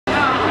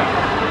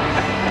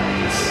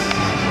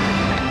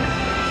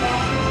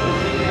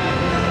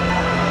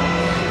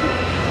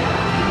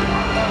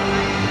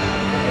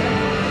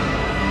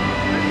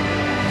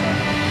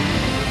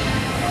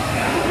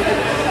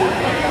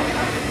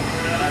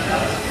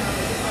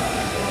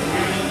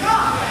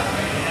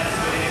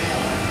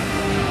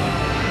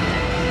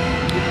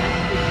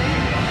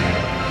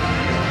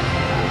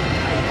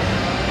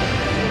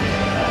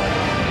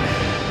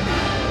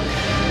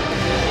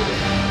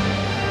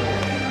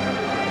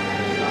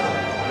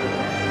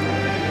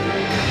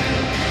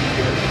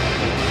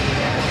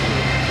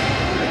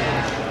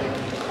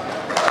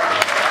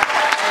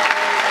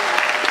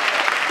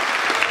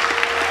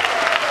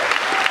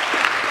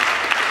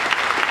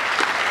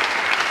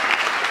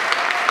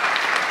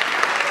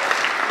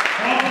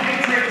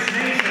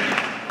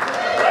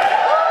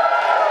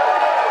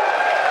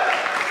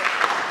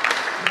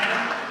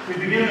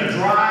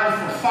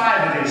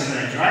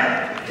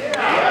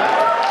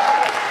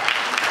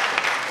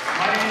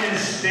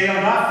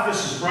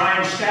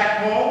Brian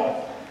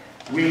Stackpole.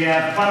 We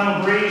have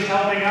Fun Breeze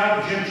helping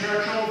out, Jim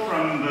Churchill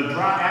from the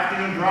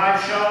afternoon drive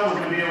show. We're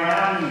going to be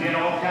around and get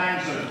all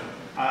kinds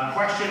of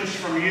questions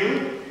from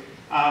you.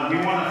 We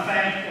want to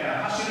thank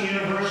Husson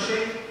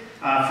University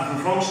for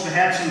folks that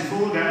had some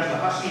food. That was the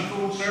Husson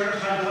Food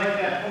Service. How'd you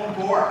like that pulled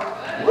pork?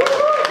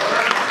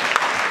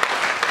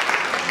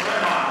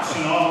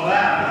 And all of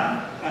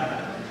that,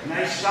 huh?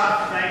 Nice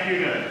stuff. Thank you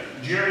to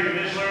Jerry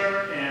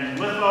Misler and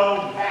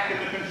Litho back in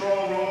the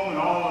control room and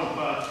all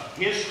of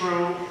his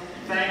crew.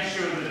 Thanks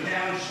to the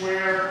Town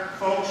Square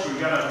folks.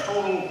 We've got a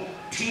total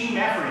team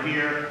effort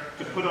here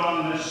to put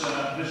on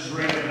this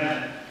great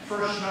event.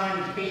 First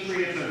time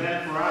Patriots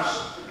event for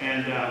us,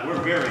 and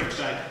we're very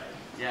excited.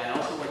 Yeah, and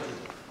also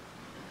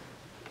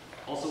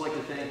like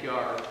to thank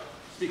our,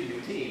 speaking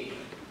of team,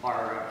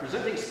 our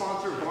presenting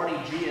sponsor, Barney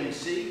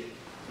GMC,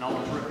 and all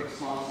the terrific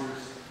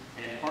sponsors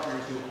and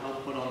partners who will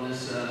help put on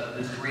this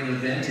great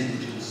event, and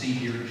which you'll see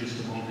here in just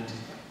a moment,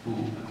 who,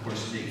 of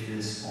course, make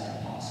this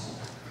all possible.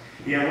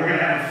 Yeah, we're going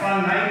to have a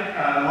fun night.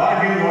 A lot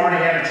of you have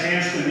already had a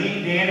chance to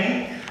meet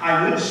Danny.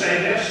 I would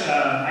say this,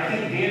 I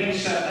think Danny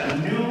set a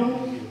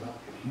new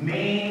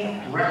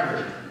Maine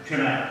record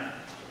tonight.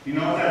 You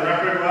know what that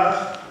record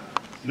was?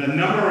 The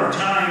number of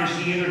times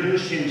he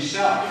introduced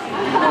himself.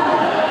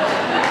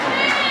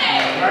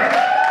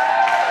 Right?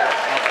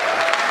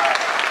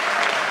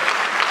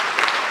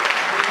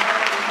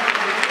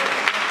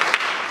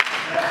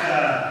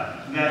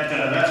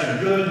 That's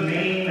a good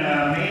Maine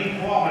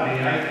quality,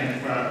 I think,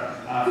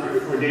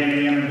 for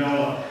Danny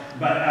Amendola.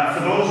 But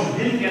for those who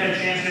didn't get a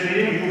chance to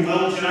meet him, you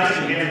will tonight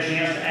and get a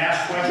chance to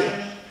ask questions.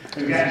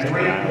 We've got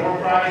great door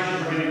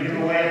prizes we're going to give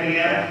away at the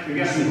end. We've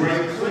got some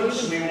great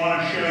clips we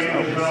want to show you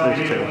as well,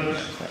 video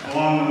clips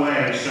along the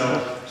way. So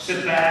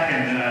sit back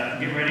and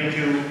get ready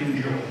to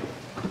enjoy.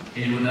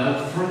 And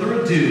without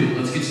further ado,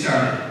 let's get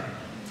started.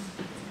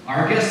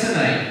 Our guest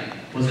tonight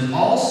was an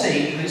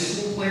all-state high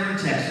school player in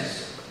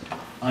Texas,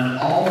 an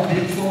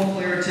all-Big 12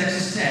 player at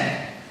Texas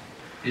Tech.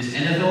 His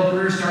NFL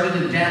career started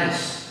in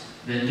Dallas,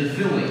 then to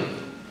Philly,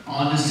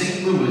 on to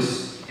St.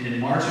 Louis, and in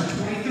March of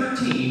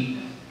 2013,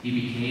 he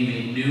became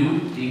a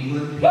New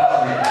England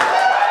Patriot.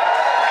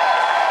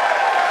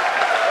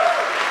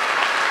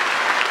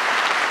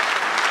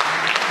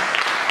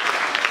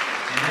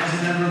 And as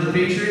a member of the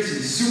Patriots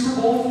in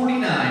Super Bowl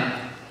 49,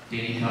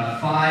 Danny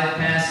caught 5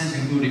 passes,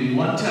 including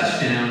 1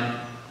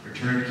 touchdown,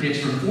 returned kicks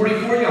for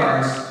 44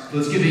 yards.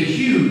 Let's give a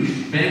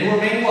huge Bangor,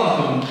 Maine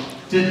welcome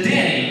to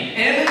Danny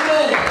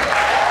Amendola.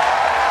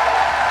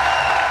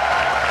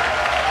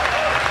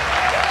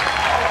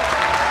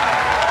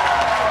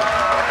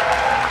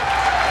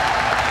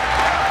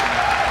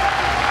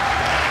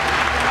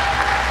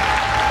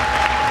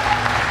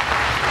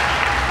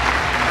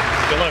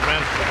 Good luck,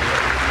 man.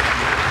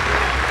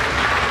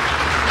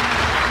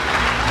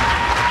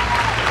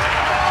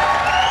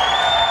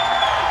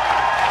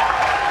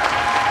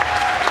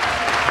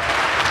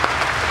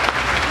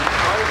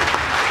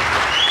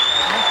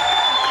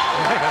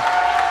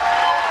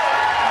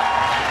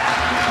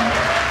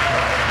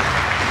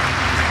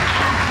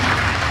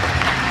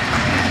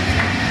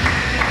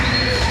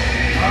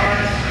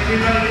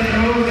 Everybody in the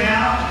mood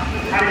now?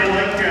 How do you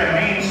like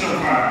Maine so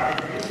far?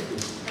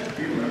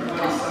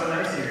 Everybody's so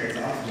nice here. It's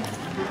awesome.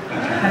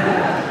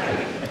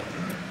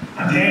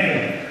 I'm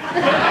Danny.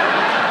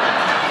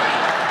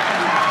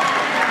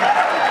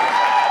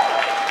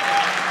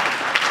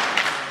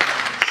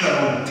 So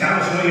tell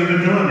us what you've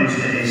been doing these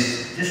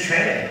days. Just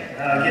training.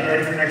 Getting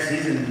ready for next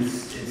season.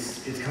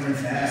 It's coming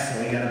fast, so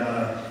we got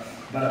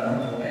about a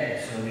month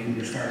away. So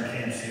we're starting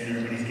camp soon.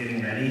 Everybody's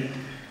getting ready.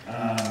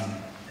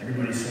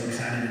 Everybody's so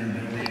excited in the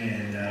building,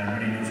 and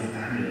everybody knows what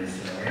time it is.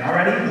 So are y'all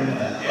ready?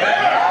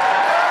 Yeah.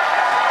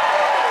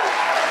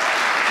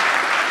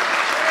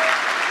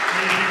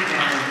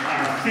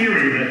 Our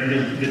theory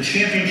that the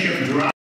championship drive